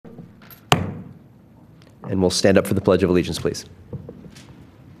And we'll stand up for the Pledge of Allegiance, please.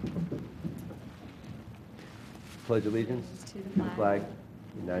 Pledge allegiance to the flag of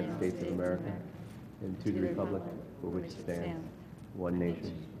the United States of America and to the republic for which it stands, one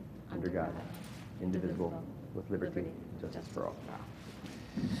nation, under God, indivisible, with liberty and justice for all.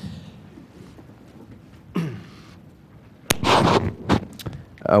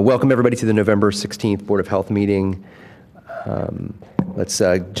 Welcome, everybody, to the November 16th Board of Health meeting. Let's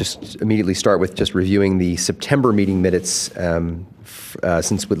just immediately start with just reviewing the September meeting minutes.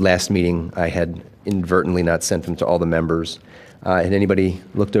 Since with last meeting, I had inadvertently not sent them to all the members. Had anybody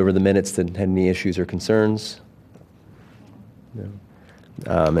looked over the minutes that had any issues or concerns? No.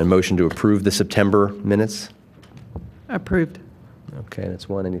 And a motion to approve the September minutes? Approved. Okay, that's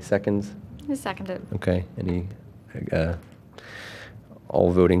one. Any seconds? I seconded. Okay. Any,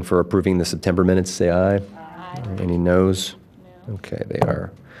 all voting for approving the September minutes, say aye. Aye. Any noes? No. Okay, they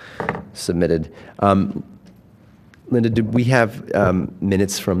are submitted. Linda, did we have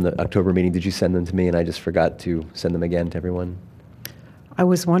minutes from the October meeting? Did you send them to me and I just forgot to send them again to everyone? I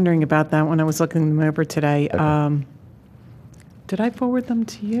was wondering about that when I was looking them over today. Okay. Did I forward them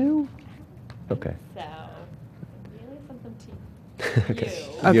to you? Okay. So, really sent them to Okay.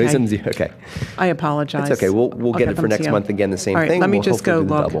 you. Okay. You send them to- okay. I apologize. That's okay. We'll I'll get it for them to next you. month again, the same All right, thing. let me We'll just hopefully go do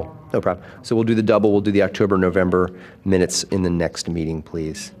the look. double. No problem. So we'll do the double. We'll do the October, November minutes in the next meeting,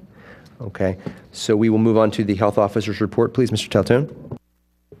 please. Okay. So we will move on to the health officer's report, please, Mr. Taltone.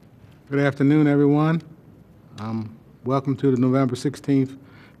 Good afternoon, everyone. Welcome to the November 16th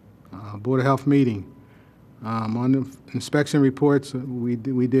Board of Health meeting. On the inspection reports, we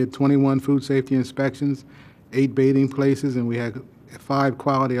did 21 food safety inspections, 8 bathing places, and we had 5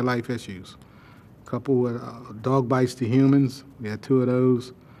 quality of life issues. A couple with dog bites to humans. We had 2 of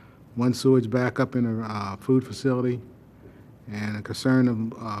those. 1 sewage backup in a food facility, and a concern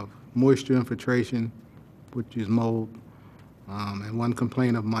of moisture infiltration, which is mold, and 1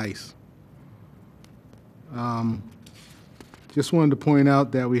 complaint of mice. Just wanted to point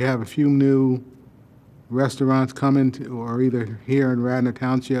out that we have a few new restaurants coming to, or either here in Radnor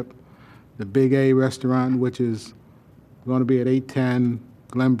Township. The Big A restaurant, which is going to be at 810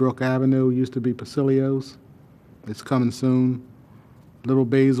 Glenbrook Avenue, used to be Pacilio's. It's coming soon. Little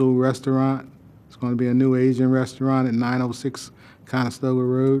Basil restaurant. It's going to be a new Asian restaurant at 906 Conestoga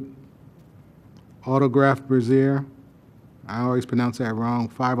Road. Autograph Brazier, I always pronounce that wrong,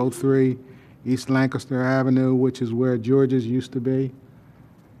 503 East Lancaster Avenue, which is where George's used to be.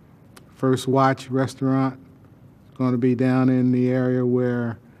 First Watch Restaurant, it's going to be down in the area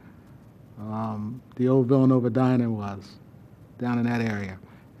where the old Villanova Diner was, down in that area.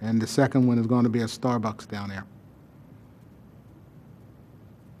 And the second one is going to be a Starbucks down there.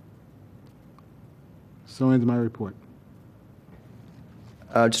 So ends my report.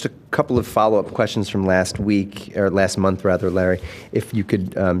 Just a couple of follow-up questions from last week, or last month rather, Larry, if you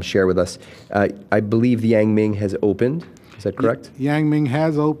could share with us. I believe the Yang Ming has opened, is that correct? Yang Ming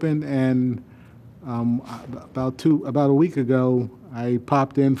has opened, and about a week ago, I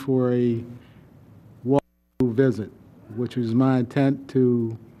popped in for a walk-through visit, which was my intent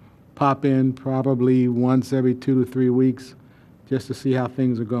to pop in probably once every 2 to 3 weeks just to see how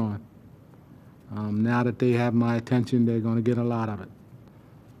things are going. Now that they have my attention, they're going to get a lot of it.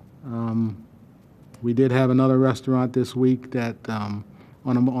 We did have another restaurant this week that, on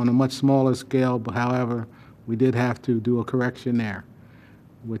a much smaller scale, but however, we did have to do a correction there,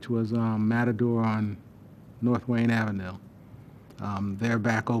 which was Matador on North Wayne Avenue. They're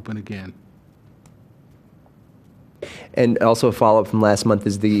back open again. And also a follow-up from last month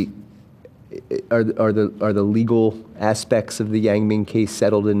is are the legal aspects of the Yang Ming case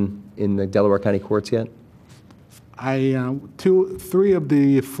settled in the Delaware County courts yet? 3 of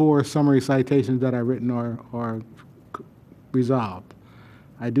the 4 summary citations that I've written are resolved.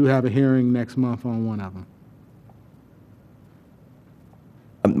 I do have a hearing next month on 1 of them.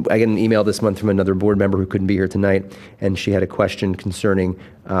 I got an email this month from another board member who couldn't be here tonight, and she had a question concerning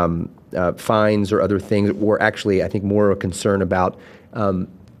fines or other things, or actually, I think more a concern about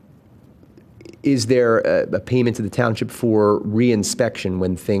is there a payment to the township for reinspection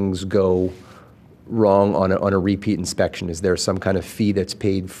when things go wrong on a repeat inspection? Is there some kind of fee that's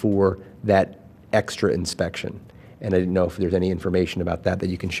paid for that extra inspection? And I didn't know if there's any information about that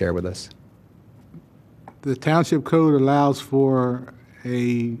you can share with us. The township code allows for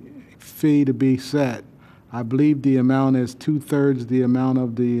a fee to be set. I believe the amount is 2/3 the amount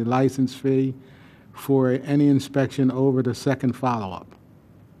of the license fee for any inspection over the second follow-up.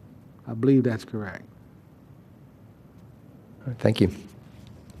 I believe that's correct. Thank you.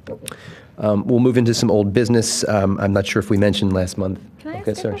 We'll move into some old business. I'm not sure if we mentioned last month. Can I ask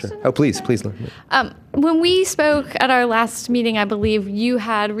Okay, a sorry, question? Oh, please, please. When we spoke at our last meeting, I believe you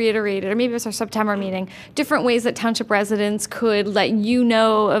had reiterated, or maybe it was our September meeting, different ways that township residents could let you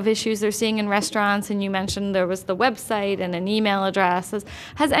know of issues they're seeing in restaurants, and you mentioned there was the website and an email address.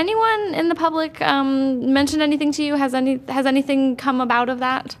 Has anyone in the public mentioned anything to you? Has anything come about of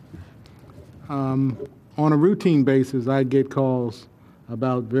that? On a routine basis, I get calls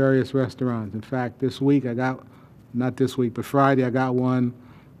about various restaurants. In fact, this week not this week, but Friday, I got one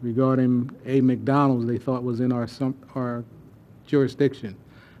regarding a McDonald's they thought was in our jurisdiction,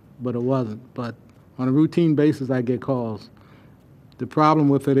 but it wasn't. But on a routine basis, I get calls. The problem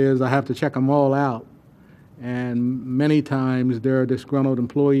with it is I have to check them all out. And many times, they're a disgruntled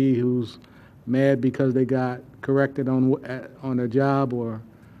employee who's mad because they got corrected on their job or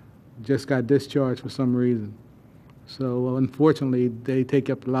just got discharged for some reason. So unfortunately, they take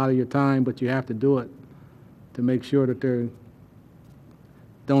up a lot of your time, but you have to do it to make sure that they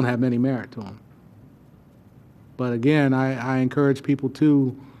don't have any merit to them. But again, I encourage people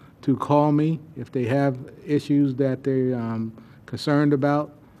to call me if they have issues that they're concerned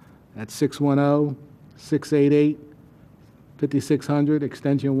about at 610-688-5600,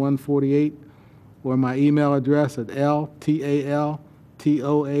 extension 148, or my email address at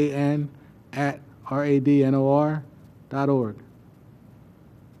ltaltoan@radnor.org.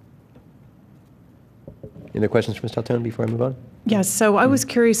 Any other questions for Ms. Taltone before I move on? Yes, so I was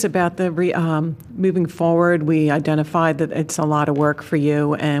curious about the moving forward. We identified that it's a lot of work for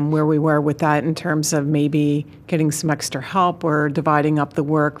you and where we were with that in terms of maybe getting some extra help or dividing up the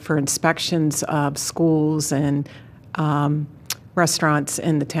work for inspections of schools and restaurants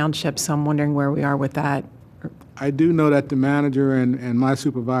in the township. So I'm wondering where we are with that. I do know that the manager and my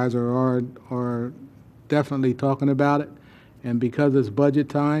supervisor are definitely talking about it, and because it's budget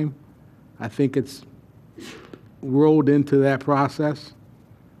time, I think it's rolled into that process.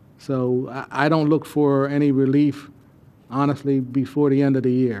 So I don't look for any relief, honestly, before the end of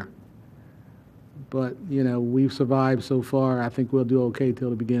the year. But, you know, we've survived so far. I think we'll do okay till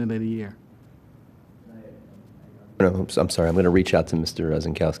the beginning of the year. No, I'm sorry. I'm going to reach out to Mr.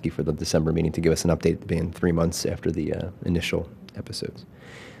 Zinkowski for the December meeting to give us an update being 3 months after the initial episodes.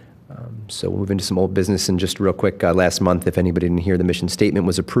 So we'll move into some old business. And just real quick, last month, if anybody didn't hear, the mission statement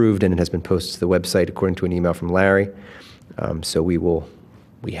was approved and it has been posted to the website according to an email from Larry. So we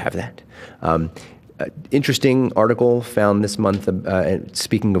have that. Interesting article found this month,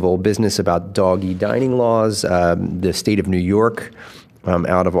 speaking of old business, about doggy dining laws. The state of New York,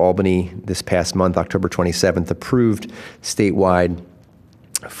 out of Albany this past month, October 27th, approved statewide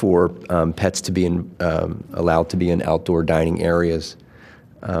for pets to be allowed to be in outdoor dining areas.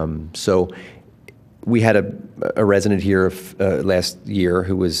 So we had a resident here last year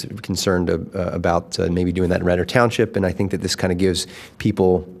who was concerned about maybe doing that in Radnor Township, and I think that this kind of gives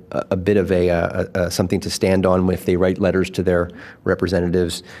people a bit of something to stand on if they write letters to their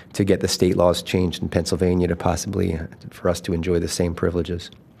representatives to get the state laws changed in Pennsylvania to possibly for us to enjoy the same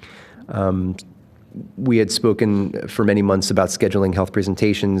privileges. We had spoken for many months about scheduling health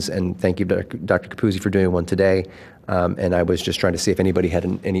presentations, and thank you, Dr. Capuzzi, for doing one today. And I was just trying to see if anybody had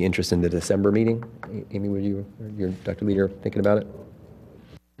any interest in the December meeting. Amy, were you or Dr. Leader thinking about it?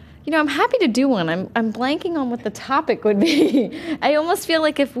 You know, I'm happy to do one. I'm blanking on what the topic would be. I almost feel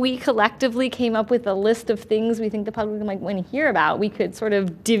like if we collectively came up with a list of things we think the public might want to hear about, we could sort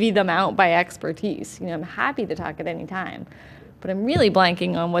of divvy them out by expertise. You know, I'm happy to talk at any time, but I'm really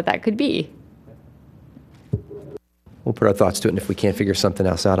blanking on what that could be. We'll put our thoughts to it, and if we can't figure something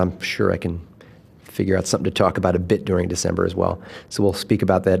else out, I'm sure I can figure out something to talk about a bit during December as well. So we'll speak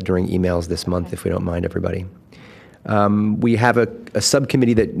about that during emails this month, if we don't mind, everybody. We have a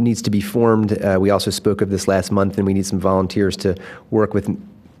subcommittee that needs to be formed. We also spoke of this last month, and we need some volunteers to work with,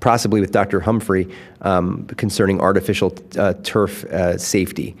 possibly with Dr. Humphrey, concerning artificial turf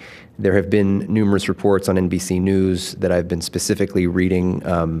safety. There have been numerous reports on NBC News that I've been specifically reading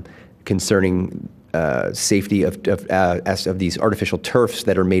concerning safety of these artificial turfs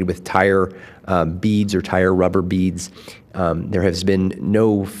that are made with tire beads or tire rubber beads. There has been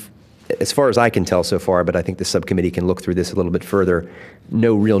no, as far as I can tell so far, but I think the subcommittee can look through this a little bit further,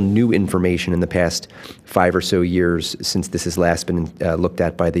 no real new information in the past 5 or so years since this has last been looked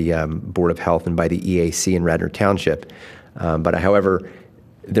at by the Board of Health and by the EAC in Radnor Township. But however,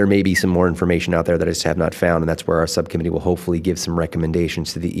 there may be some more information out there that I just have not found, and that's where our subcommittee will hopefully give some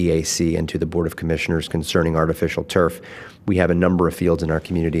recommendations to the EAC and to the Board of Commissioners concerning artificial turf. We have a number of fields in our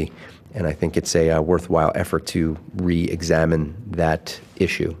community, and I think it's a worthwhile effort to re-examine that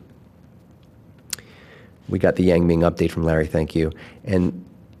issue. We got the Yang Ming update from Larry, thank you. And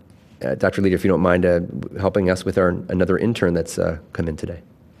Dr. Leader, if you don't mind helping us with another intern that's come in today.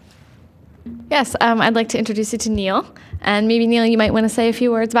 Yes, I'd like to introduce you to Neil. And maybe, Neil, you might want to say a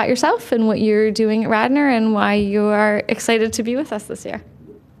few words about yourself and what you're doing at Radnor and why you are excited to be with us this year.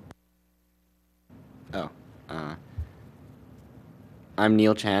 I'm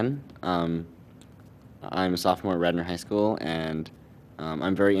Neil Chan. I'm a sophomore at Radnor High School, and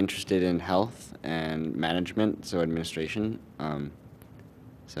I'm very interested in health and management, so administration.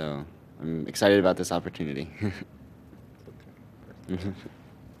 So I'm excited about this opportunity.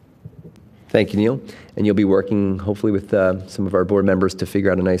 Thank you, Neil. And you'll be working hopefully with some of our board members to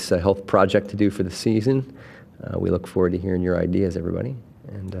figure out a nice health project to do for the season. We look forward to hearing your ideas, everybody.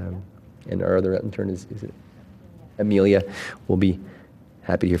 And our other intern is it Amelia? We'll be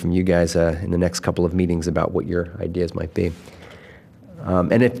happy to hear from you guys in the next couple of meetings about what your ideas might be.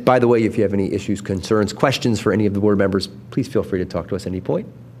 And if, by the way, if you have any issues, concerns, questions for any of the board members, please feel free to talk to us at any point.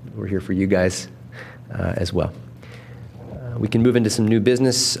 We're here for you guys as well. We can move into some new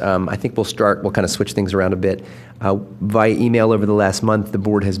business. I think we'll kind of switch things around a bit. Via email over the last month, the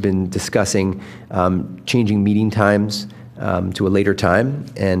board has been discussing changing meeting times to a later time,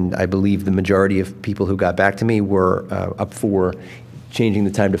 and I believe the majority of people who got back to me were up for changing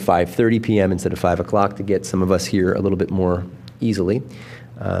the time to 5:30 p.m. instead of 5 o'clock to get some of us here a little bit more easily.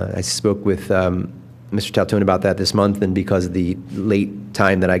 I spoke with Mr. Taltone about that this month, and because of the late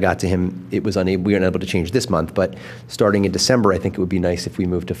time that I got to him, we were unable to change this month. But starting in December, I think it would be nice if we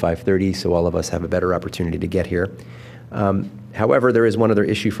moved to 5:30 so all of us have a better opportunity to get here. However, there is one other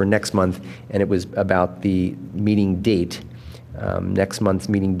issue for next month, and it was about the meeting date. Next month's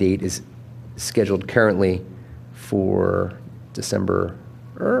meeting date is scheduled currently for December,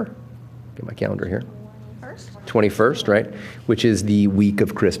 get my calendar here. 21st, right? Which is the week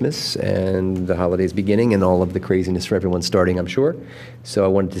of Christmas and the holidays beginning and all of the craziness for everyone starting, I'm sure. So I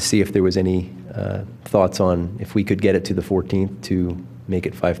wanted to see if there was any thoughts on if we could get it to the 14th to make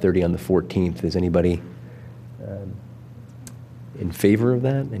it 5:30 on the 14th. Is anybody in favor of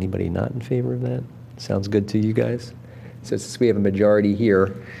that? Anybody not in favor of that? Sounds good to you guys? So since we have a majority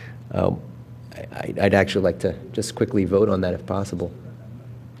here, I'd actually like to just quickly vote on that if possible.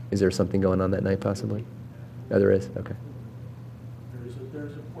 Is there something going on that night possibly? Oh, there is? Okay.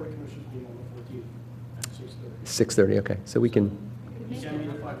 There's a Board of Commissioners meeting on the 14th at 6:30. 6:30, okay. So we can, You can meet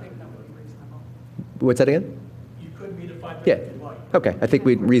at 5:30. what's that again? You could meet at 5:30 Yeah. if you'd like. Okay, I think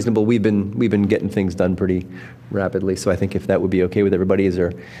reasonable. We've been getting things done pretty rapidly, so I think if that would be okay with everybody, is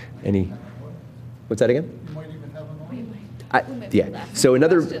there any, what's that again? Yeah. So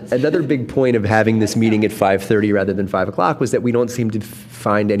another big point of having this meeting at 5:30 rather than 5 o'clock was that we don't seem to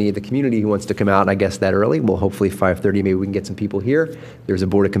find any of the community who wants to come out, I guess, that early. Well, hopefully 5:30, maybe we can get some people here. There's a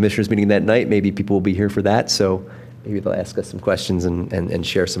Board of Commissioners meeting that night. Maybe people will be here for that. So maybe they'll ask us some questions and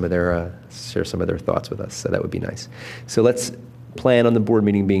share some of their thoughts with us. So that would be nice. So let's plan on the board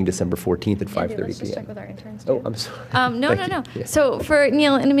meeting being December 14th at 5:30 Let's just p.m. check with our interns. Oh, too. I'm sorry. No. Yeah. So for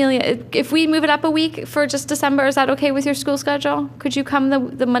Neil and Amelia, if we move it up a week for just December, is that okay with your school schedule? Could you come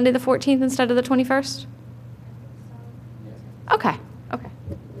the Monday the 14th instead of the 21st? Okay.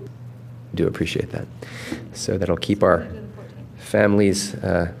 Do appreciate that. So that'll keep our families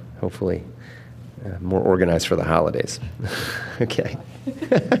hopefully more organized for the holidays. Okay.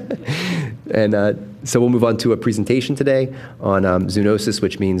 And so we'll move on to a presentation today on zoonosis,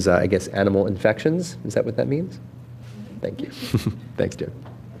 which means, I guess, animal infections. Is that what that means? Thank you. Thanks, Jim.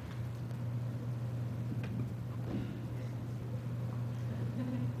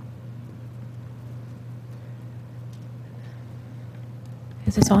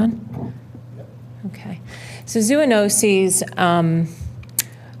 Is this on? Okay. So zoonoses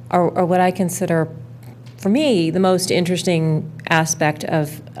are what I consider, for me, the most interesting aspect of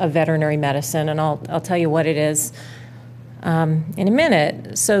veterinary medicine, and I'll tell you what it is in a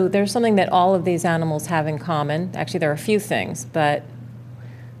minute. So there's something that all of these animals have in common. Actually, there are a few things, but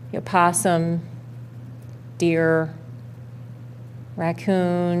possum, deer,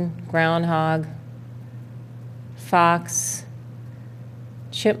 raccoon, groundhog, fox,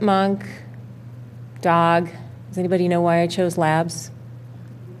 chipmunk, dog. Does anybody know why I chose labs?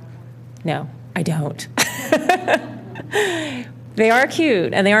 No, I don't. They are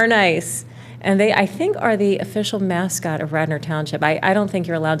cute and they are nice. And they, I think, are the official mascot of Radnor Township. I don't think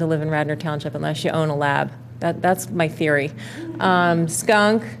you're allowed to live in Radnor Township unless you own a lab. That's my theory.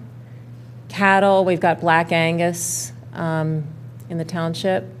 Skunk, cattle, we've got Black Angus in the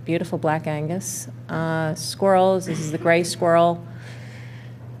township, beautiful Black Angus. Squirrels, this is the gray squirrel.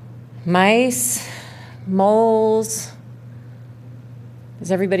 Mice, moles.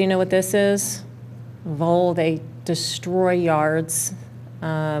 Does everybody know what this is? Vole, they destroy yards.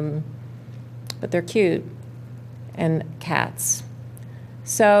 but they're cute, and cats.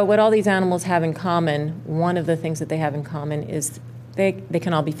 So what all these animals have in common, one of the things that they have in common is they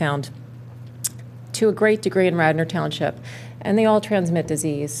can all be found to a great degree in Radnor Township, and they all transmit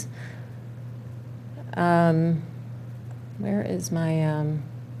disease. Where is my,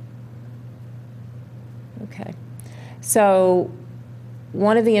 okay. So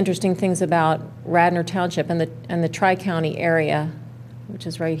one of the interesting things about Radnor Township and the Tri-County area, which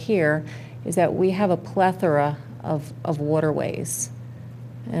is right here, is that we have a plethora of waterways.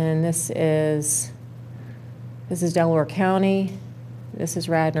 And this is Delaware County, this is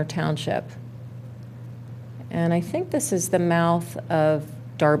Radnor Township. And I think this is the mouth of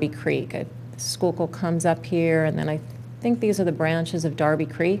Darby Creek. The Schuylkill comes up here, and then I think these are the branches of Darby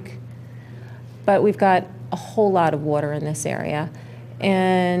Creek. But we've got a whole lot of water in this area.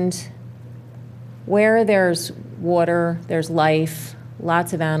 And where there's water, there's life,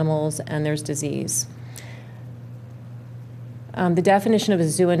 lots of animals, and there's disease. The definition of a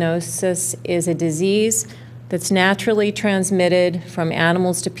zoonosis is a disease that's naturally transmitted from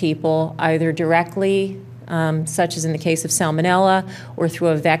animals to people, either directly, such as in the case of salmonella, or through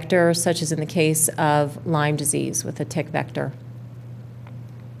a vector, such as in the case of Lyme disease with a tick vector.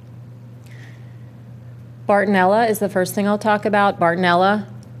 Bartonella is the first thing I'll talk about.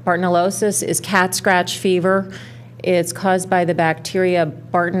 Bartonellosis is cat scratch fever. It's caused by the bacteria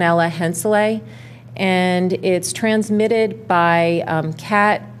Bartonella henselae, and it's transmitted by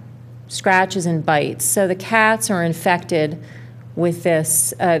cat scratches and bites. So the cats are infected with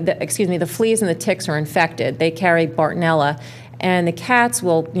this, the fleas and the ticks are infected. They carry Bartonella, and the cats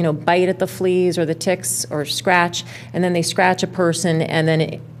will, bite at the fleas or the ticks or scratch, and then they scratch a person and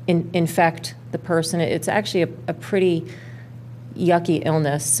then infect the person. It's actually a pretty yucky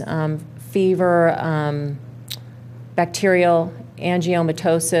illness. Fever, bacterial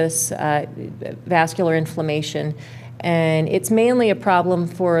angiomatosis, vascular inflammation, and it's mainly a problem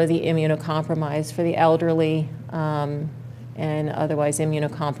for the immunocompromised, for the elderly and otherwise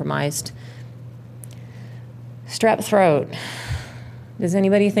immunocompromised. Strep throat. Does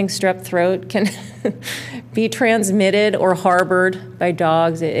anybody think strep throat can be transmitted or harbored by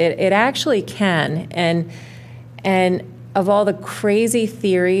dogs? It actually can, and of all the crazy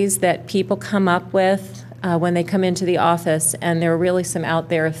theories that people come up with when they come into the office, and there are really some out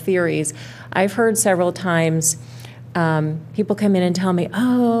there theories, I've heard several times people come in and tell me,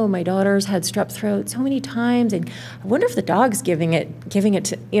 "Oh, my daughter's had strep throat so many times, and I wonder if the dog's giving it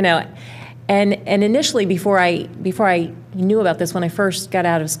to, And initially, before I knew about this, when I first got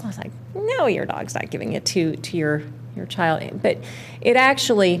out of school, I was like, "No, your dog's not giving it to your child." But it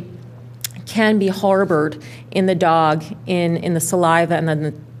actually can be harbored in the dog, in the saliva, and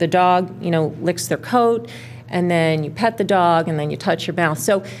then the dog, licks their coat, and then you pet the dog, and then you touch your mouth.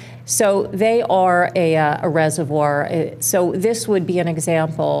 So they are a reservoir. So this would be an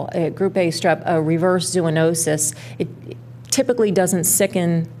example. Group A strep, a reverse zoonosis. It typically doesn't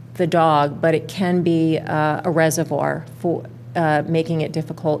sicken the dog, but it can be a reservoir for making it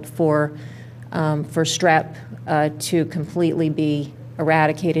difficult for strep to completely be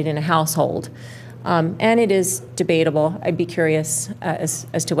eradicated in a household. And it is debatable. I'd be curious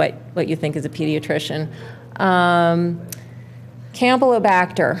as to what you think as a pediatrician.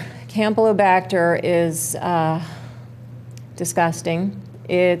 Campylobacter. Campylobacter is disgusting.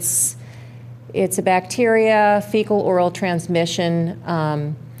 It's a bacteria, fecal-oral transmission,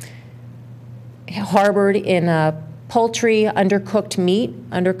 harbored in poultry, undercooked meat,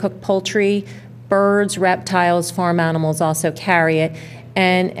 undercooked poultry. Birds, reptiles, farm animals also carry it.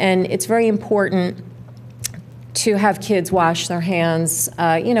 And it's very important to have kids wash their hands,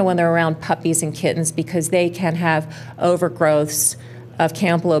 when they're around puppies and kittens, because they can have overgrowths of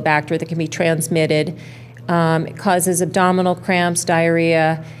Campylobacter that can be transmitted. It causes abdominal cramps,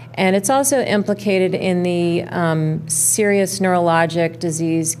 diarrhea, and it's also implicated in the serious neurologic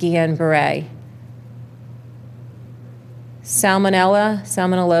disease Guillain-Barré.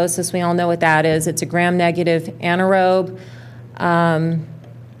 Salmonellosis, we all know what that is. It's a gram-negative anaerobe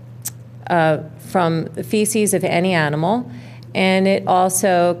from the feces of any animal, and it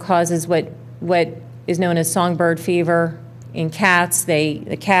also causes what is known as songbird fever in cats.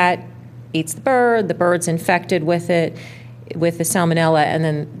 The cat eats the bird's infected with it, with the salmonella, and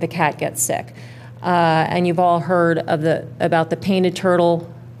then the cat gets sick. And you've all heard about the painted turtle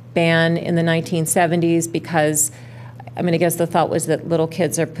ban in the 1970s because, I guess the thought was that little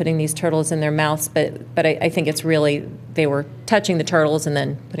kids are putting these turtles in their mouths, but I think it's really they were touching the turtles and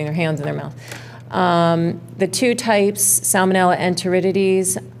then putting their hands in their mouth. The two types, Salmonella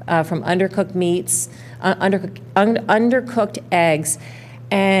enteridides from undercooked meats, undercooked eggs,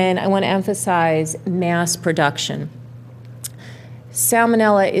 And I want to emphasize mass production.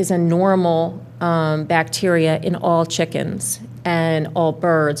 Salmonella is a normal bacteria in all chickens and all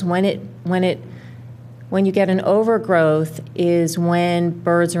birds. When you get an overgrowth is when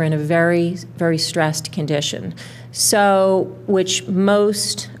birds are in a very, very stressed condition. So, which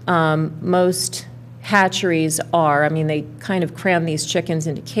most hatcheries are. I mean, they kind of cram these chickens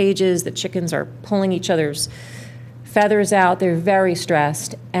into cages. The chickens are pulling each other's feathers out. They're very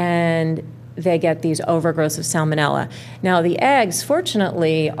stressed, and they get these overgrowths of salmonella. Now, the eggs,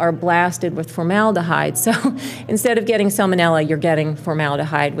 fortunately, are blasted with formaldehyde. So instead of getting salmonella, you're getting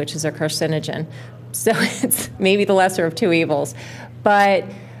formaldehyde, which is a carcinogen. So it's maybe the lesser of two evils. But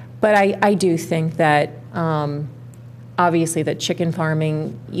I do think that obviously that chicken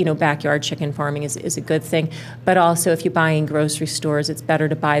farming, backyard chicken farming is a good thing. But also if you buy in grocery stores, it's better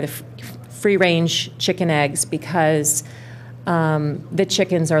to buy the free-range chicken eggs because the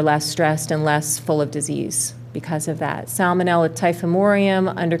chickens are less stressed and less full of disease because of that. Salmonella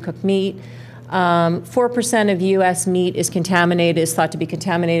typhimurium, undercooked meat. 4% of U.S. meat is thought to be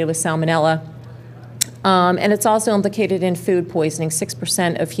contaminated with salmonella. And it's also implicated in food poisoning,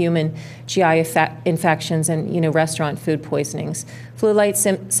 6% of human GI infections and restaurant food poisonings. Flu-like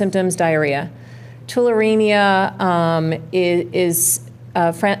symptoms, diarrhea. Tularemia is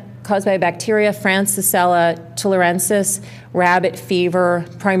caused by a bacteria, Francisella tularensis, rabbit fever,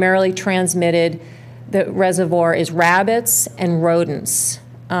 primarily transmitted. The reservoir is rabbits and rodents.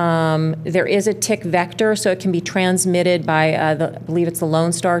 There is a tick vector, so it can be transmitted by, I believe it's the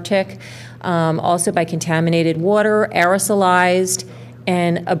Lone Star tick, also by contaminated water, aerosolized,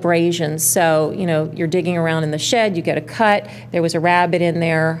 and abrasions. So, you're digging around in the shed, you get a cut, there was a rabbit in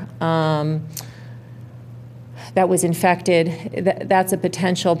there that was infected. That's a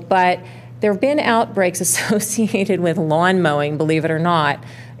potential, but there have been outbreaks associated with lawn mowing, believe it or not.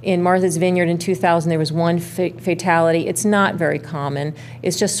 In Martha's Vineyard in 2000, there was one fatality. It's not very common.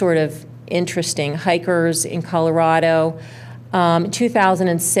 It's just sort of interesting. Hikers in Colorado.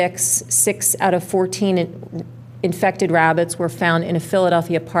 2006, 6 out of 14 infected rabbits were found in a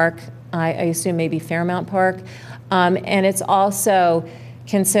Philadelphia park, I assume maybe Fairmount Park. And it's also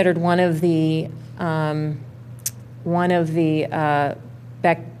considered one of the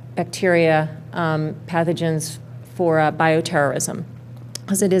bacteria pathogens for bioterrorism,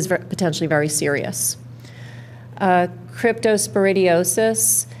 because it is potentially very serious.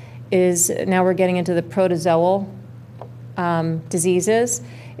 Cryptosporidiosis is, now we're getting into the protozoal diseases.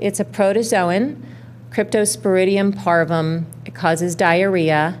 It's a protozoan, Cryptosporidium parvum. It causes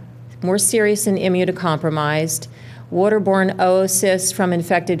diarrhea, more serious in immunocompromised, waterborne oocysts from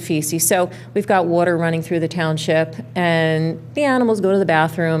infected feces. So we've got water running through the township, and the animals go to the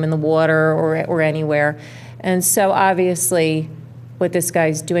bathroom in the water or anywhere. And so obviously what this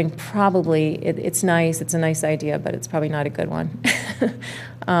guy's doing, probably, it's nice, it's a nice idea, but it's probably not a good one.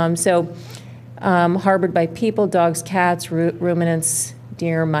 Harbored by people, dogs, cats, ruminants,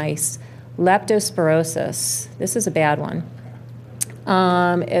 deer, mice. Leptospirosis, this is a bad one.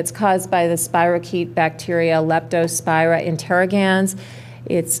 It's caused by the spirochete bacteria Leptospira interrogans.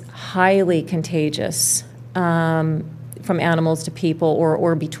 It's highly contagious from animals to people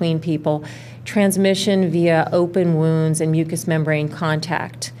or between people. Transmission via open wounds and mucous membrane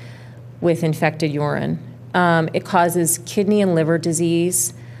contact with infected urine. It causes kidney and liver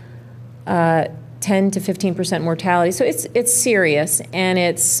disease, 10 to 15% mortality. So it's serious, and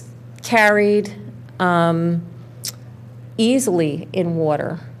it's carried easily in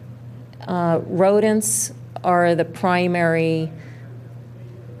water. Rodents are the primary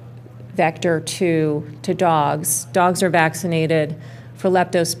vector to dogs. Dogs are vaccinated for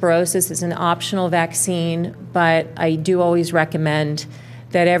leptospirosis. It's an optional vaccine, but I do always recommend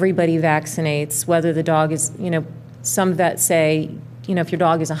that everybody vaccinates, whether the dog is, some vets say, if your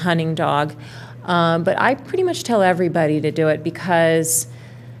dog is a hunting dog. But I pretty much tell everybody to do it because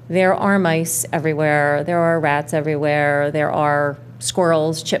there are mice everywhere, there are rats everywhere, there are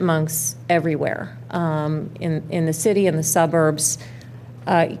squirrels, chipmunks everywhere. In the city and the suburbs,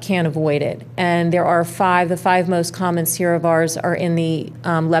 you can't avoid it. And there are the five most common serovars are in the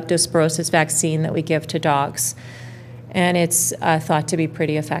leptospirosis vaccine that we give to dogs. And it's thought to be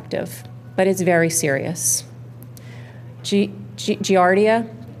pretty effective, but it's very serious. Giardia,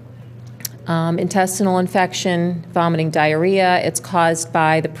 intestinal infection, vomiting, diarrhea. It's caused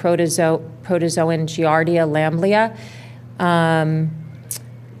by the protozoan Giardia lamblia.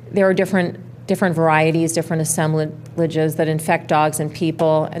 There are different varieties, different assemblages that infect dogs and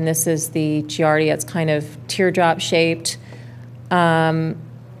people, and this is the Giardia. It's kind of teardrop shaped.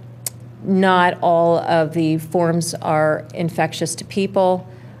 Not all of the forms are infectious to people.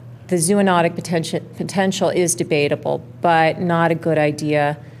 The zoonotic potential is debatable, but not a good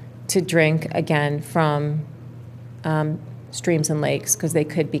idea to drink, again, from streams and lakes, because they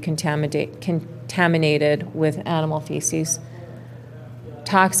could be contaminated with animal feces.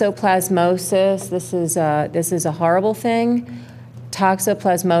 Toxoplasmosis, this is a horrible thing.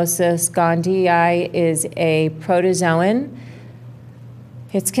 Toxoplasmosis gondii is a protozoan.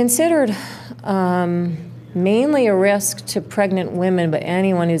 It's considered mainly a risk to pregnant women, but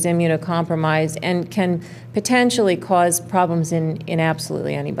anyone who's immunocompromised, and can potentially cause problems in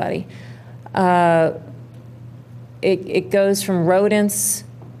absolutely anybody. It goes from rodents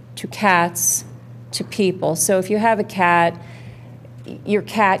to cats to people. So if you have a cat, your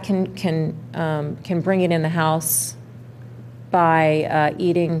cat can bring it in the house by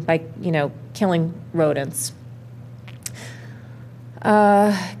killing rodents.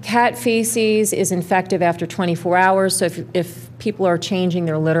 Cat feces is infective after 24 hours. So if people are changing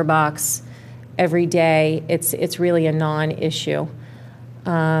their litter box every day, it's really a non-issue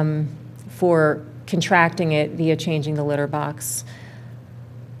for contracting it via changing the litter box.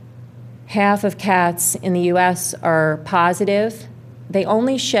 Half of cats in the U.S. are positive. They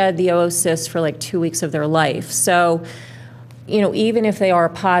only shed the oocyst for like 2 weeks of their life. So, even if they are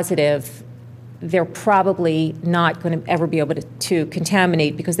positive, they're probably not going to ever be able to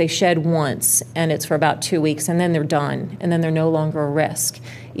contaminate, because they shed once and it's for about 2 weeks, and then they're done, and then they're no longer a risk,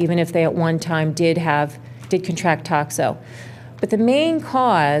 even if they at one time did contract toxo. But the main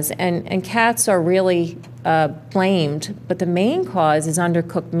cause, and cats are really blamed, but the main cause is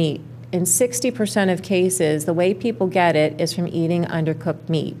undercooked meat. In 60% of cases, the way people get it is from eating undercooked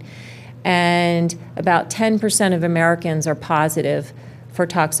meat. And about 10% of Americans are positive for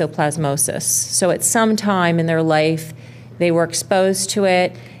toxoplasmosis. So at some time in their life, they were exposed to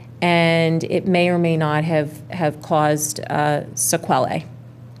it, and it may or may not have caused sequelae.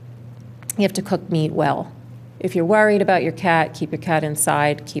 You have to cook meat well. If you're worried about your cat, keep your cat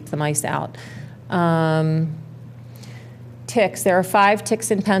inside, keep the mice out. Ticks, there are 5 ticks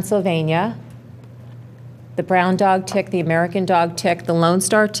in Pennsylvania. The brown dog tick, the American dog tick, the Lone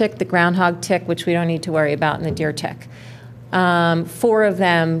Star tick, the groundhog tick, which we don't need to worry about, and the deer tick. 4 of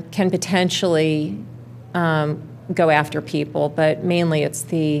them can potentially go after people, but mainly it's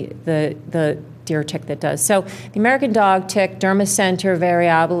the deer tick that does. So the American dog tick, Dermacentor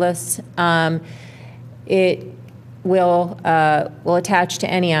variabilis, it will attach to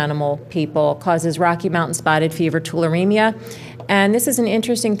any animal, people, causes Rocky Mountain spotted fever, tularemia. And this is an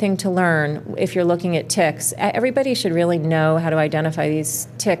interesting thing to learn if you're looking at ticks. Everybody should really know how to identify these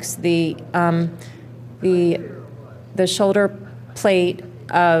ticks. The shoulder plate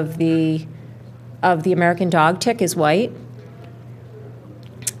of the American dog tick is white.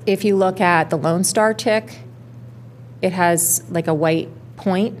 If you look at the Lone Star tick, it has like a white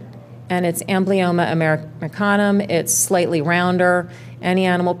point, and it's Amblyomma americanum. It's slightly rounder. Any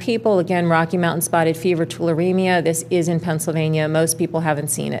animal, people, again, Rocky Mountain spotted fever, tularemia. This is in Pennsylvania. Most people haven't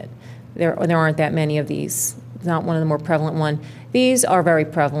seen it. There aren't that many of these. It's not one of the more prevalent ones. These are very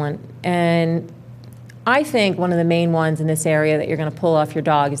prevalent, and I think one of the main ones in this area that you're going to pull off your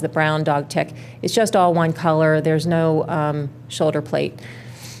dog is the brown dog tick. It's just all one color. There's no shoulder plate.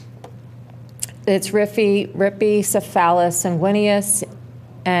 It's Rippicephalus sanguineus,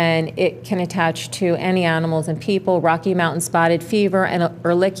 and it can attach to any animals and people. Rocky Mountain spotted fever and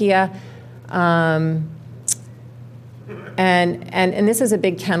Ehrlichia. And this is a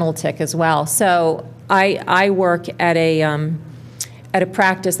big kennel tick as well. So I work at a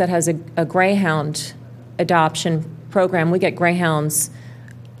practice that has a greyhound adoption program. We get greyhounds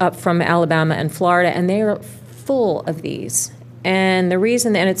up from Alabama and Florida, and they are full of these. And the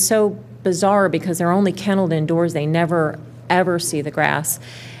reason, and it's so bizarre because they're only kenneled indoors, they never ever see the grass,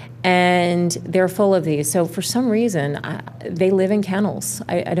 and they're full of these. So for some reason, they live in kennels.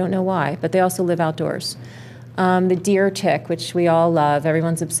 I don't know why, but they also live outdoors. The deer tick, which we all love,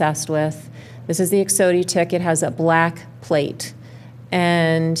 everyone's obsessed with. This is the Ixodes tick. It has a black plate,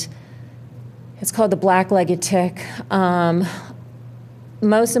 and it's called the black-legged tick.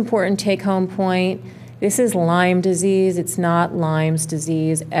 Most important take-home point, this is Lyme disease. It's not Lyme's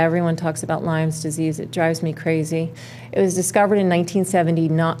disease. Everyone talks about Lyme's disease. It drives me crazy. It was discovered in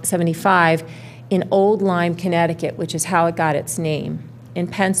 1975 in Old Lyme, Connecticut, which is how it got its name. In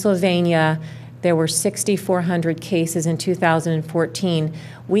Pennsylvania, there were 6,400 cases in 2014.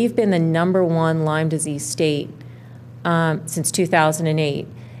 We've been the #1 Lyme disease state since 2008.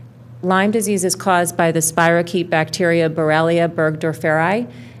 Lyme disease is caused by the spirochete bacteria Borrelia burgdorferi,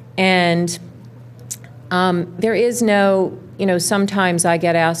 and There is no, sometimes I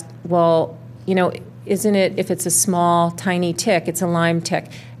get asked, well, isn't it, if it's a small, tiny tick, it's a Lyme tick?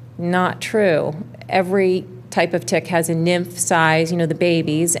 Not true. Every type of tick has a nymph size, the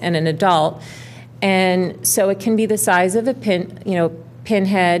babies, and an adult. And so it can be the size of a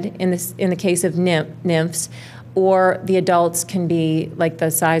pinhead in the case of nymphs, or the adults can be like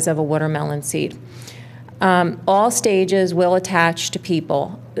the size of a watermelon seed. All stages will attach to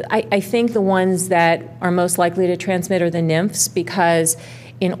people. I think the ones that are most likely to transmit are the nymphs, because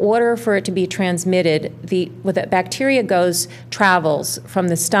in order for it to be transmitted, the bacteria travels from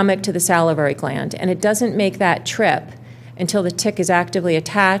the stomach to the salivary gland, and it doesn't make that trip until the tick is actively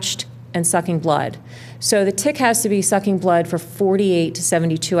attached and sucking blood. So the tick has to be sucking blood for 48 to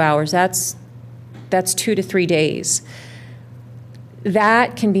 72 hours. That's 2 to 3 days.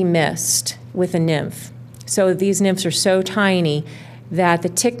 That can be missed with a nymph. So these nymphs are so tiny that the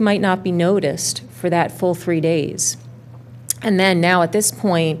tick might not be noticed for that full 3 days. And then now at this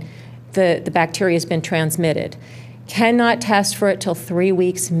point, the bacteria has been transmitted. Cannot test for it till 3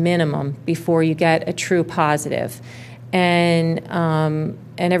 weeks minimum before you get a true positive. And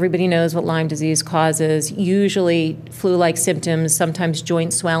everybody knows what Lyme disease causes. Usually flu-like symptoms, sometimes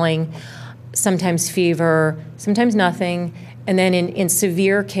joint swelling, sometimes fever, sometimes nothing. And then in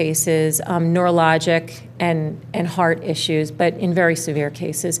severe cases, neurologic and heart issues, but in very severe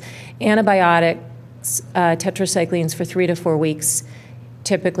cases. Antibiotics, tetracyclines for 3 to 4 weeks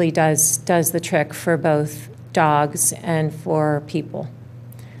typically does the trick for both dogs and for people.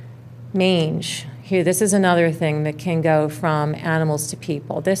 Mange. Here, this is another thing that can go from animals to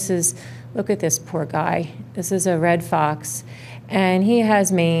people. Look at this poor guy. This is a red fox, and he has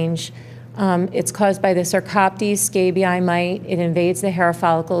mange. It's caused by the Sarcoptes scabiei mite. It invades the hair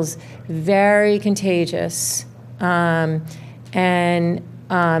follicles, very contagious, and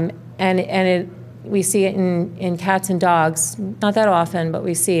we see it in cats and dogs, not that often, but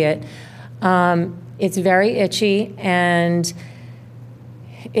we see it. It's very itchy, and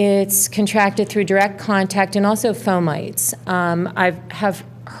it's contracted through direct contact and also fomites. I have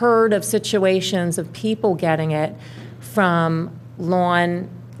heard of situations of people getting it from lawn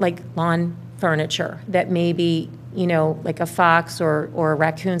furniture that maybe, like a fox or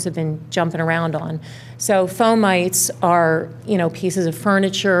raccoons have been jumping around on. So fomites are, pieces of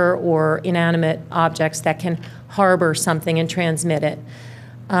furniture or inanimate objects that can harbor something and transmit it.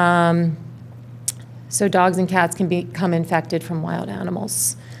 So dogs and cats can become infected from wild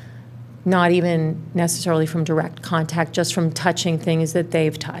animals, not even necessarily from direct contact, just from touching things that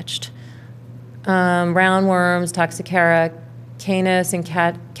they've touched. Roundworms, Toxocara, Canis, and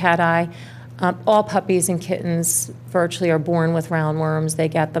cat-eye. All puppies and kittens virtually are born with roundworms. They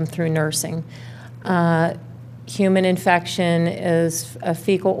get them through nursing. Human infection is a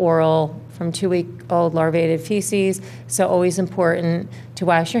fecal-oral from 2-week-old larvated feces, so always important to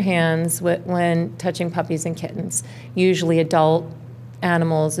wash your hands when touching puppies and kittens. Usually adult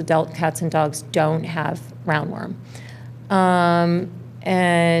animals, adult cats and dogs, don't have roundworm.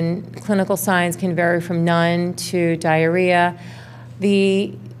 And clinical signs can vary from none to diarrhea.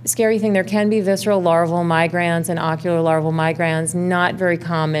 The scary thing, there can be visceral larval migrans and ocular larval migrans, not very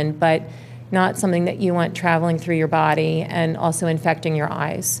common, but not something that you want traveling through your body and also infecting your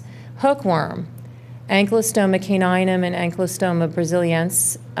eyes. Hookworm, Ankylostoma caninum and Ankylostoma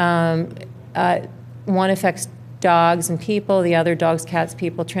brasiliensis. One affects dogs and people, the other dogs, cats,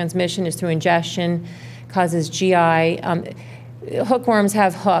 people. Transmission is through ingestion, causes GI. Hookworms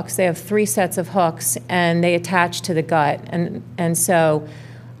have hooks. They have 3 sets of hooks, and they attach to the gut. And so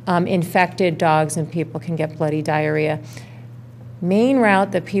infected dogs and people can get bloody diarrhea. Main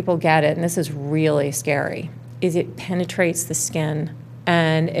route that people get it, and this is really scary, is it penetrates the skin,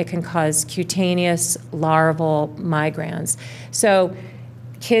 and it can cause cutaneous larval migrans. So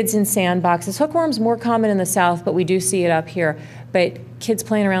kids in sandboxes, hookworm's more common in the South, but we do see it up here. But kids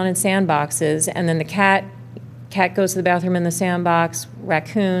playing around in sandboxes, and then the cat goes to the bathroom in the sandbox,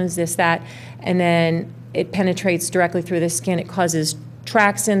 raccoons, this, that, and then it penetrates directly through the skin. It causes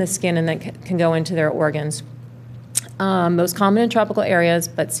tracks in the skin and then can go into their organs. Most common in tropical areas,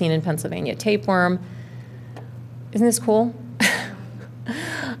 but seen in Pennsylvania. Tapeworm. Isn't this cool?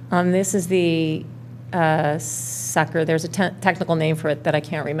 This is the sucker. There's a technical name for it that I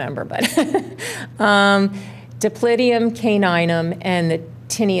can't remember, but Diplydium caninum and the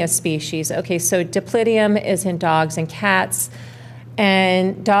Tinea species. Okay, so Diplydium is in dogs and cats,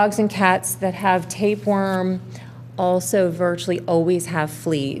 and dogs and cats that have tapeworm also virtually always have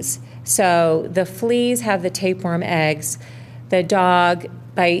fleas. So the fleas have the tapeworm eggs. The dog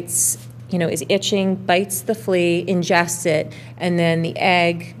bites, is itching, bites the flea, ingests it, and then the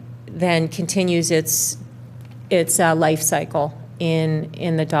egg then continues its its life cycle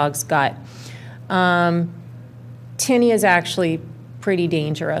in the dog's gut. Tinea is actually pretty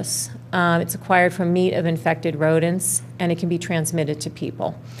dangerous. It's acquired from meat of infected rodents, and it can be transmitted to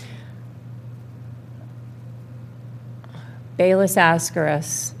people. Balis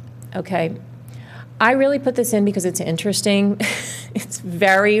ascaris. Okay. I really put this in because it's interesting. It's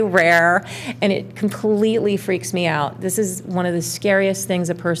very rare, and it completely freaks me out. This is one of the scariest things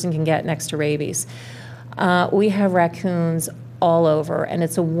a person can get next to rabies. We have raccoons all over, and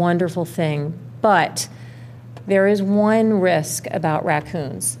it's a wonderful thing, but there is one risk about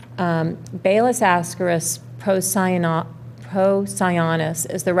raccoons. Balis ascaris procyanus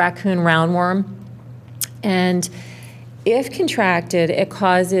is the raccoon roundworm, and if contracted, it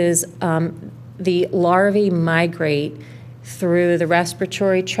causes the larvae migrate through the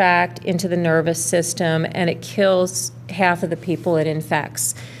respiratory tract into the nervous system, and it kills half of the people it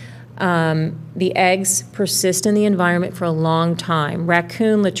infects. The eggs persist in the environment for a long time.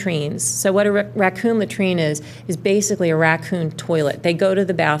 Raccoon latrines. So what a raccoon latrine is basically a raccoon toilet. They go to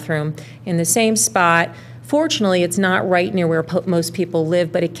the bathroom in the same spot. Fortunately, it's not right near where most people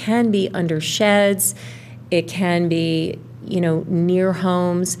live, but it can be under sheds. It can be, near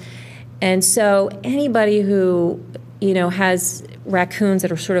homes. And so anybody who, has raccoons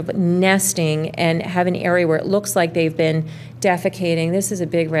that are sort of nesting and have an area where it looks like they've been defecating, this is a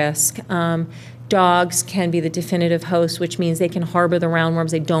big risk. Dogs can be the definitive host, which means they can harbor the roundworms.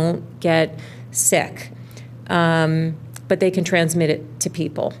 They don't get sick, but they can transmit it to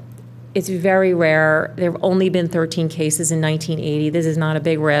people. It's very rare. There have only been 13 cases in 1980. This is not a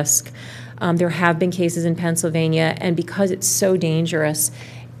big risk. There have been cases in Pennsylvania, and because it's so dangerous,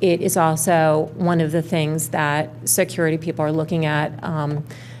 it is also one of the things that security people are looking at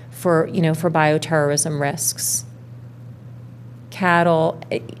for bioterrorism risks. Cattle,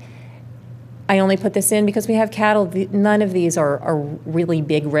 I only put this in because we have cattle. None of these are really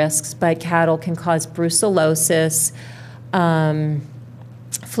big risks, but cattle can cause brucellosis,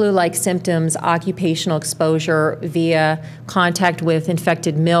 flu-like symptoms, occupational exposure via contact with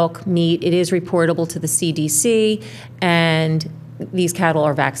infected milk, meat. It is reportable to the CDC, and these cattle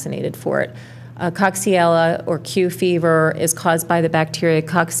are vaccinated for it. Coxiella, or Q fever, is caused by the bacteria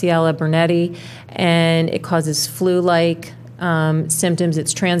Coxiella burnetii, and it causes flu-like symptoms.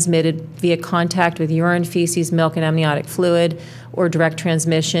 It's transmitted via contact with urine, feces, milk, and amniotic fluid, or direct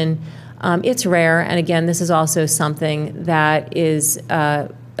transmission. It's rare, and again, this is also something that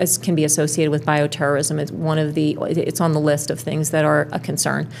can be associated with bioterrorism. It's on the list of things that are a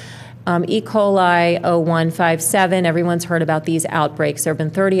concern. E. coli 0157, everyone's heard about these outbreaks. There have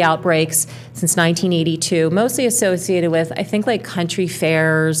been 30 outbreaks since 1982, mostly associated with, I think, like country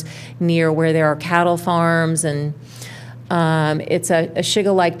fairs near where there are cattle farms, and it's a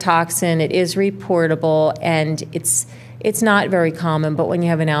Shiga-like toxin. It is reportable, and it's not very common, but when you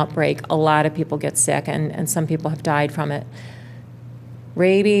have an outbreak, a lot of people get sick, and some people have died from it.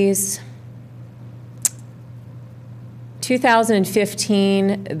 Rabies.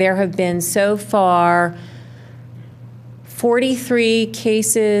 2015, there have been so far 43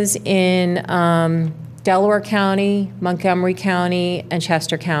 cases in Delaware County, Montgomery County, and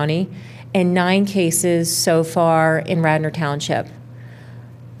Chester County, and 9 cases so far in Radnor Township.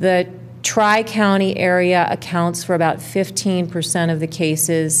 The Tri-County area accounts for about 15% of the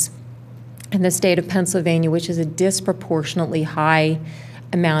cases in the state of Pennsylvania, which is a disproportionately high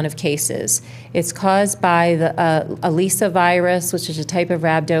amount of cases. It's caused by the ELISA virus, which is a type of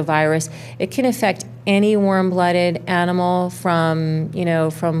rhabdovirus. It can affect any warm-blooded animal from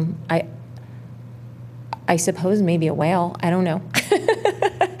I suppose maybe a whale. I don't know.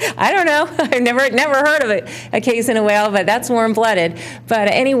 I don't know. I've never heard of a case in a whale, but that's warm-blooded. But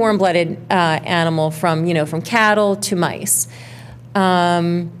any warm-blooded animal from cattle to mice.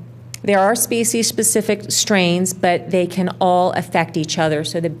 There are species-specific strains, but they can all affect each other.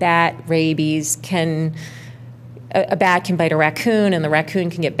 So the bat rabies a bat can bite a raccoon, and the raccoon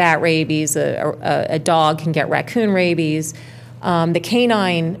can get bat rabies. A dog can get raccoon rabies. The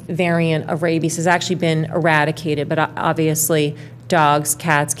canine variant of rabies has actually been eradicated, but obviously dogs,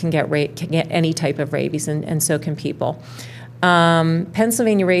 cats can get any type of rabies, and so can people.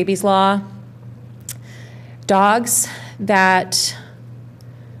 Pennsylvania rabies law, dogs that,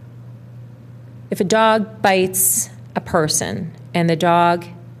 if a dog bites a person and the dog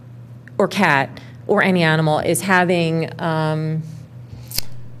or cat or any animal is having,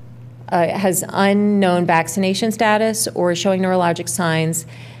 has unknown vaccination status or is showing neurologic signs,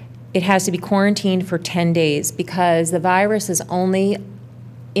 it has to be quarantined for 10 days because the virus is only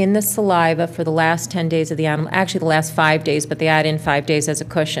in the saliva for the last 10 days of the animal, actually the last 5 days, but they add in 5 days as a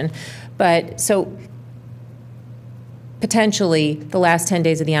cushion. But so potentially the last 10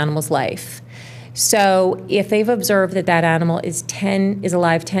 days of the animal's life. So if they've observed that that animal is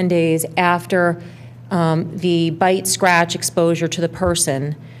alive 10 days after the bite, scratch exposure to the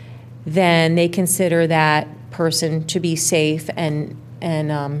person, then they consider that person to be safe and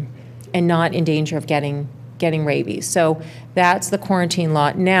not in danger of getting rabies. So that's the quarantine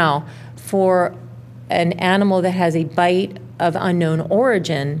law. Now, for an animal that has a bite of unknown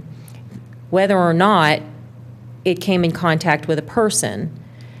origin, whether or not it came in contact with a person,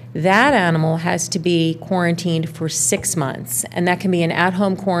 that animal has to be quarantined for 6 months. And that can be an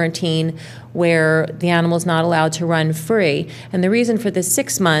at-home quarantine where the animal is not allowed to run free. And the reason for the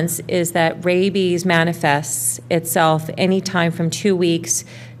 6 months is that rabies manifests itself anytime from 2 weeks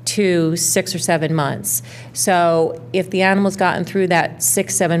to 6 or 7 months. So if the animal's gotten through that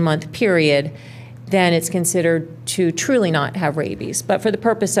 6-7 month period, then it's considered to truly not have rabies. But for the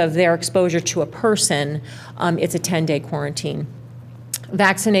purpose of their exposure to a person, it's a 10-day quarantine.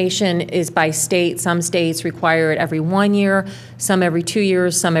 Vaccination is by state. Some states require it every 1 year, some every 2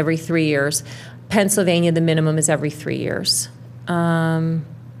 years, some every 3 years. Pennsylvania, the minimum is every 3 years.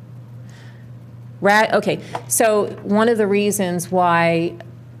 Okay, so one of the reasons why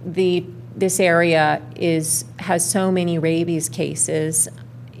this area has so many rabies cases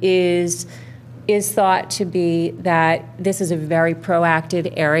is thought to be that this is a very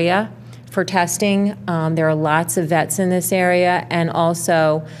proactive area for testing. There are lots of vets in this area, and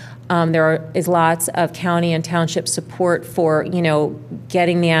also there is lots of county and township support for,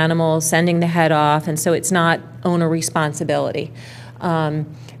 getting the animal, sending the head off, and so it's not owner responsibility.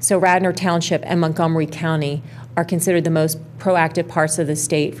 So Radnor Township and Montgomery County are considered the most proactive parts of the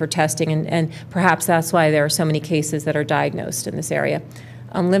state for testing, and perhaps that's why there are so many cases that are diagnosed in this area.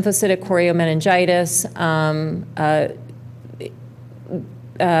 Lymphocytic choriomeningitis,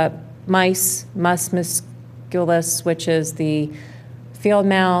 mice, mus musculus, which is the field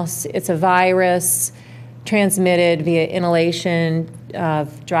mouse. It's a virus transmitted via inhalation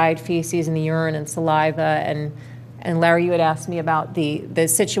of dried feces in the urine and saliva. And Larry, you had asked me about the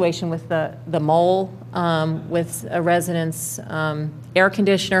situation with the mole with a resident's air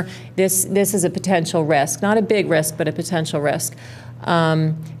conditioner. This is a potential risk, not a big risk, but a potential risk.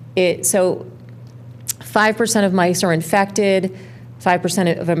 So 5% of mice are infected.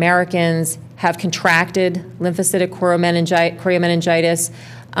 5% of Americans have contracted lymphocytic choriomeningitis.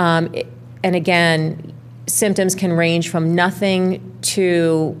 And again, symptoms can range from nothing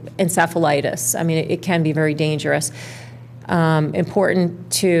to encephalitis. I mean, it can be very dangerous.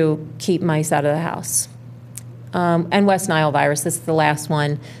 Important to keep mice out of the house. And West Nile virus, this is the last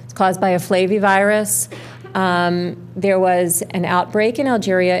one. It's caused by a flavivirus. There was an outbreak in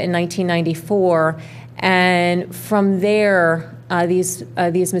Algeria in 1994, and from there, these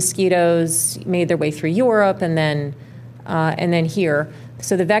mosquitoes made their way through Europe and then here.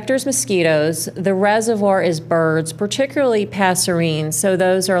 So the vector's mosquitoes. The reservoir is birds, particularly passerines. So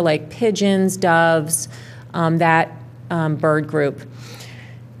those are like pigeons, doves, that bird group.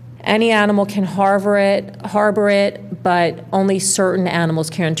 Any animal can harbor it, but only certain animals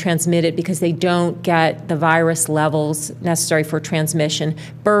can transmit it because they don't get the virus levels necessary for transmission.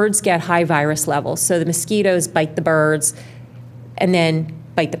 Birds get high virus levels, so the mosquitoes bite the birds and then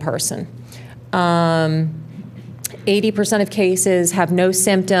bite the person. 80% of cases have no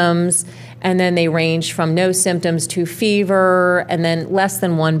symptoms, and then they range from no symptoms to fever, and then less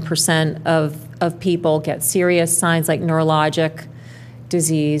than 1% of people get serious signs like neurologic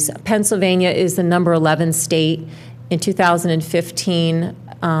disease. Pennsylvania is the number 11 state. In 2015,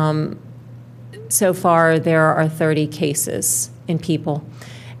 so far there are 30 cases in people.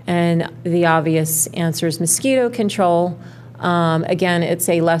 And the obvious answer is mosquito control. Again, it's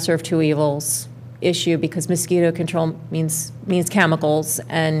a lesser of two evils issue because mosquito control means chemicals,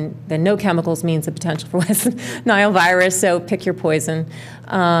 and then no chemicals means the potential for West Nile virus, so pick your poison.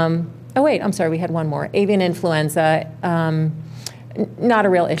 Oh wait, I'm sorry, we had one more. Avian influenza. Not a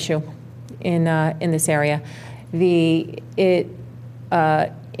real issue in this area. In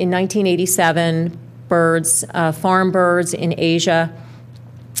 1987, farm birds in Asia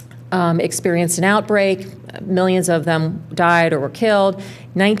experienced an outbreak. Millions of them died or were killed.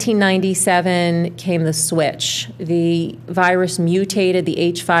 1997 came the switch. The virus mutated, the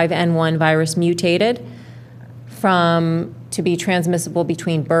H5N1 virus mutated to be transmissible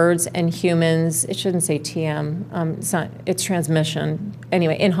between birds and humans. It shouldn't say TM. It's transmission.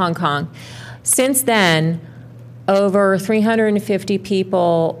 Anyway, in Hong Kong. Since then, over 350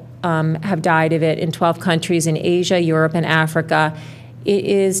 people have died of it in 12 countries in Asia, Europe, and Africa. It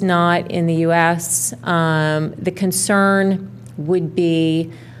is not in the U.S. The concern would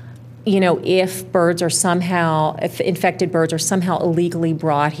be if infected birds are somehow illegally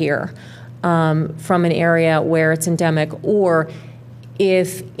brought here from an area where it's endemic, or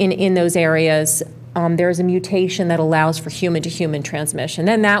if in those areas there's a mutation that allows for human-to-human transmission,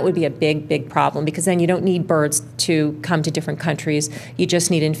 then that would be a big, big problem, because then you don't need birds to come to different countries. You just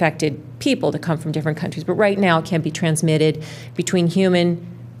need infected people to come from different countries. But right now, it can be transmitted between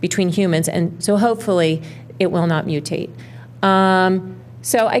humans, and so hopefully it will not mutate.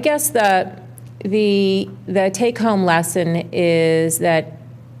 So I guess the take-home lesson is that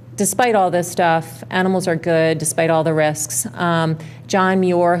despite all this stuff, animals are good, despite all the risks. John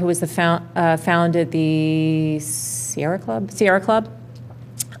Muir, who was founded the Sierra Club,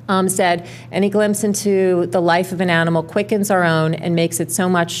 said, any glimpse into the life of an animal quickens our own and makes it so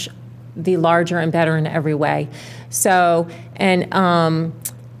much the larger and better in every way. So, and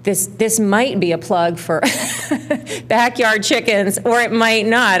this might be a plug for backyard chickens, or it might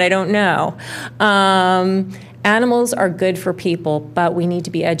not, I don't know. Animals are good for people, but we need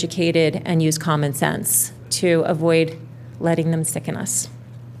to be educated and use common sense to avoid letting them sicken us.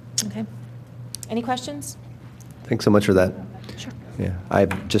 Okay. Any questions? Thanks so much for that. Sure. Yeah, I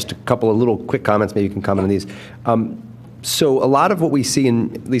have just a couple of little quick comments. Maybe you can comment on these. So a lot of what we see,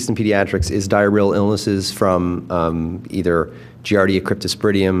 at least in pediatrics, is diarrheal illnesses from either Giardia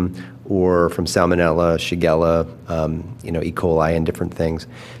cryptosporidium or from Salmonella, Shigella, E. coli, and different things.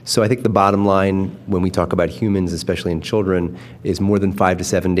 So I think the bottom line when we talk about humans, especially in children, is more than 5 to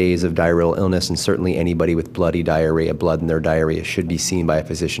 7 days of diarrheal illness, and certainly anybody with bloody diarrhea, blood in their diarrhea, should be seen by a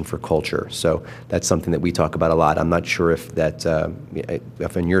physician for culture. So that's something that we talk about a lot. I'm not sure if that,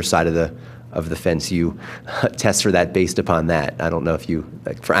 if on your side of the fence you test for that based upon that. I don't know if you,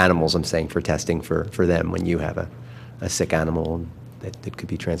 like for animals, I'm saying for testing for them when you have a sick animal that could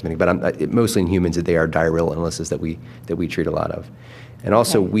be transmitting. But mostly in humans, they are diarrheal illnesses that we treat a lot of. And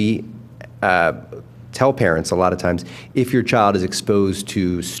also we tell parents a lot of times, if your child is exposed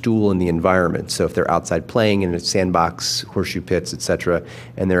to stool in the environment, so if they're outside playing in a sandbox, horseshoe pits, et cetera,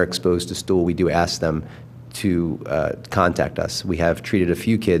 and they're exposed to stool, we do ask them to contact us. We have treated a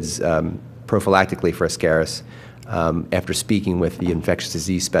few kids prophylactically for Ascaris after speaking with the infectious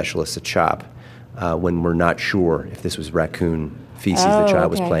disease specialist at CHOP when we're not sure if this was raccoon feces the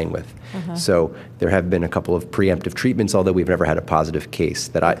child was playing with. So there have been a couple of preemptive treatments, although we've never had a positive case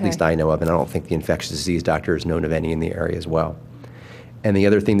that at least I know of, and I don't think the infectious disease doctor has known of any in the area as well. And the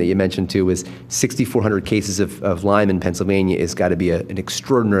other thing that you mentioned too is 6,400 cases of Lyme in Pennsylvania has got to be an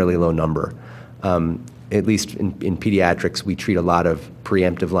extraordinarily low number. At least in pediatrics, we treat a lot of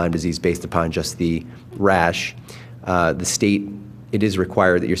preemptive Lyme disease based upon just the rash. The state, it is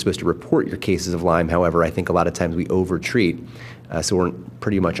required that you're supposed to report your cases of Lyme. However, I think a lot of times we overtreat, so we're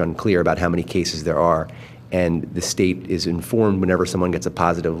pretty much unclear about how many cases there are. And the state is informed whenever someone gets a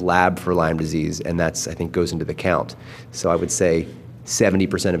positive lab for Lyme disease, and that's, I think, goes into the count. So I would say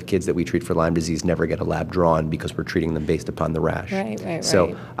 70% of kids that we treat for Lyme disease never get a lab drawn because we're treating them based upon the rash. Right.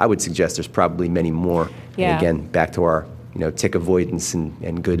 So I would suggest there's probably many more. Yeah. And again, back to our tick avoidance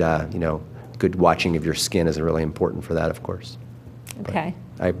and good good watching of your skin is really important for that, of course. Okay.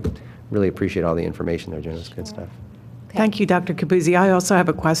 But I really appreciate all the information there, Jen. It's good stuff. Thank you, Dr. Capuzzi. I also have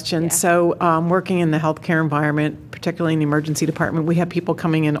a question. Yeah. So working in the healthcare environment, particularly in the emergency department, we have people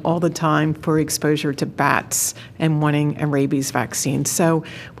coming in all the time for exposure to bats and wanting a rabies vaccine. So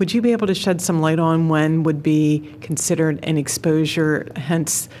would you be able to shed some light on when would be considered an exposure,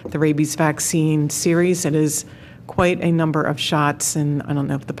 hence the rabies vaccine series? It is quite a number of shots, and I don't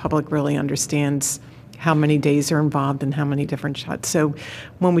know if the public really understands how many days are involved and how many different shots. So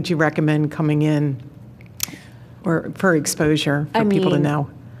when would you recommend coming in or for exposure for people to know?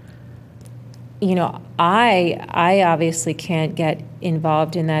 I obviously can't get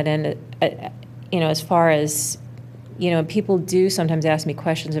involved in that end, as far as, people do sometimes ask me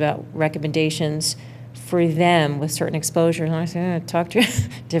questions about recommendations for them with certain exposures, and I say,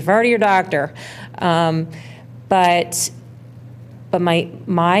 defer to your doctor. But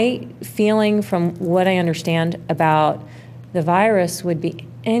my feeling from what I understand about the virus would be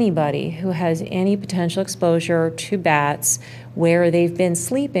anybody who has any potential exposure to bats where they've been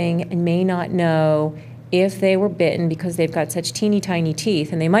sleeping and may not know if they were bitten because they've got such teeny tiny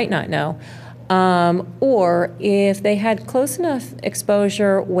teeth and they might not know, or if they had close enough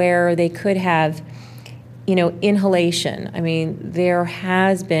exposure where they could have inhalation. I mean, there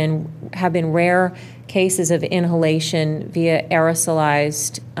have been rare cases of inhalation via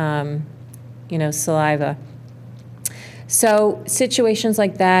aerosolized saliva. So situations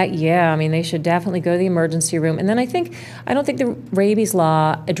like that, they should definitely go to the emergency room. And then I don't think the rabies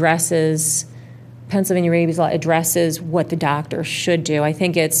law addresses Pennsylvania rabies law addresses what the doctor should do. I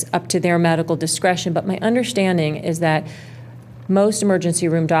think it's up to their medical discretion, but my understanding is that most emergency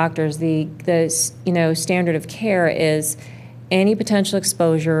room doctors, the standard of care is any potential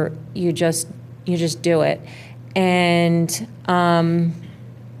exposure, you just do it, and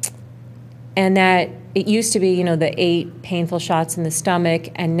that it used to be the 8 painful shots in the stomach,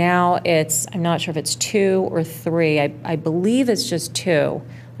 and now I'm not sure if it's 2 or 3. I believe it's just 2,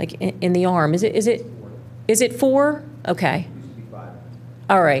 like in the arm. Is it 4? Okay. It used to be 5.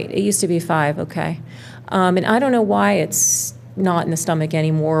 All right, it used to be 5. Okay, and I don't know why it's not in the stomach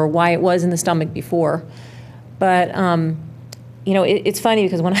anymore, or why it was in the stomach before, but it's funny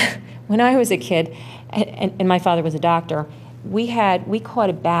because when I was a kid, and my father was a doctor, we caught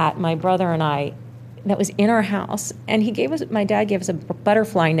a bat, my brother and I, that was in our house, and my dad gave us a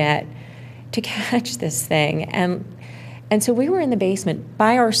butterfly net to catch this thing, and so we were in the basement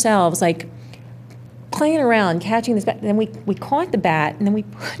by ourselves, like playing around, catching this bat, and then we caught the bat, and then we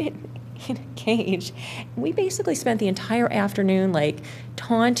put it in a cage. We basically spent the entire afternoon like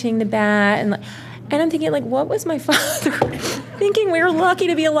taunting the bat, and I'm thinking, like, what was my father thinking? We were lucky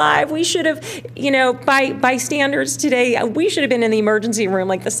to be alive. We should have, by standards today, we should have been in the emergency room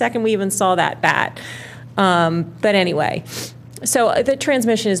like the second we even saw that bat. But anyway, so the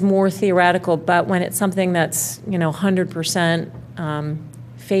transmission is more theoretical, but when it's something that's 100%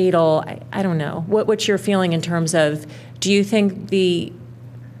 fatal, I don't know. What's your feeling in terms of, do you think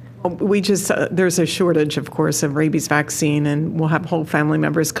there's a shortage, of course, of rabies vaccine, and we'll have whole family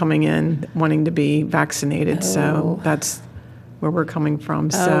members coming in wanting to be vaccinated. So that's where we're coming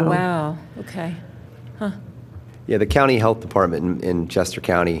from. Oh, wow. Okay. Huh. Yeah, the county health department in Chester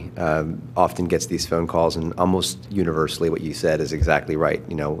County often gets these phone calls, and almost universally what you said is exactly right.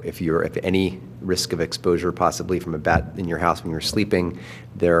 If any risk of exposure possibly from a bat in your house when you're sleeping,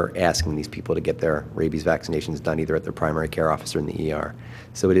 they're asking these people to get their rabies vaccinations done either at their primary care office or in the ER.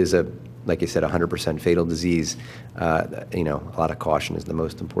 So it is like you said, 100% fatal disease. A lot of caution is the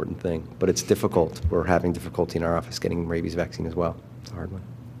most important thing, but it's difficult. We're having difficulty in our office getting rabies vaccine as well. It's a hard one.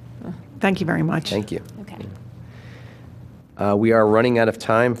 Thank you very much. Thank you. Okay. We are running out of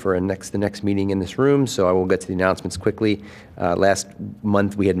time for the next meeting in this room, so I will get to the announcements quickly. Last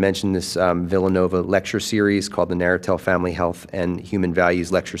month, we had mentioned this Villanova lecture series called the Narratel Family Health and Human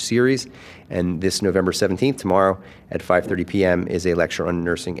Values Lecture Series, and this November 17th, tomorrow, at 5:30 p.m., is a lecture on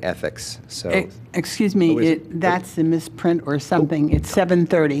nursing ethics. So, excuse me, that's a misprint or something. It's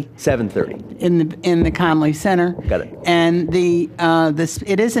 7:30. 7:30 in the Conley Center. Got it. And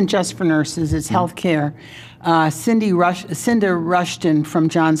it isn't just for nurses; it's healthcare. Cinda Rushton from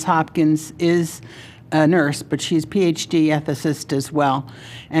Johns Hopkins is a nurse, but she's PhD ethicist as well.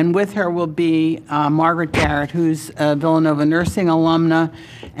 And with her will be Margaret Garrett, who's a Villanova nursing alumna,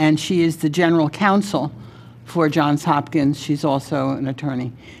 and she is the general counsel for Johns Hopkins. She's also an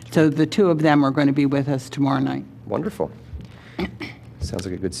attorney. So the two of them are going to be with us tomorrow night. Wonderful. Sounds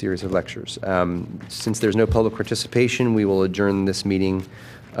like a good series of lectures. Since there's no public participation, we will adjourn this meeting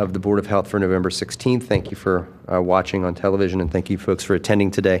of the Board of Health for November 16th. Thank you for watching on television, and thank you folks for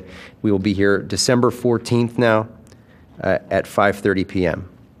attending today. We will be here December 14th now at 5:30 p.m.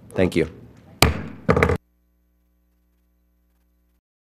 Thank you.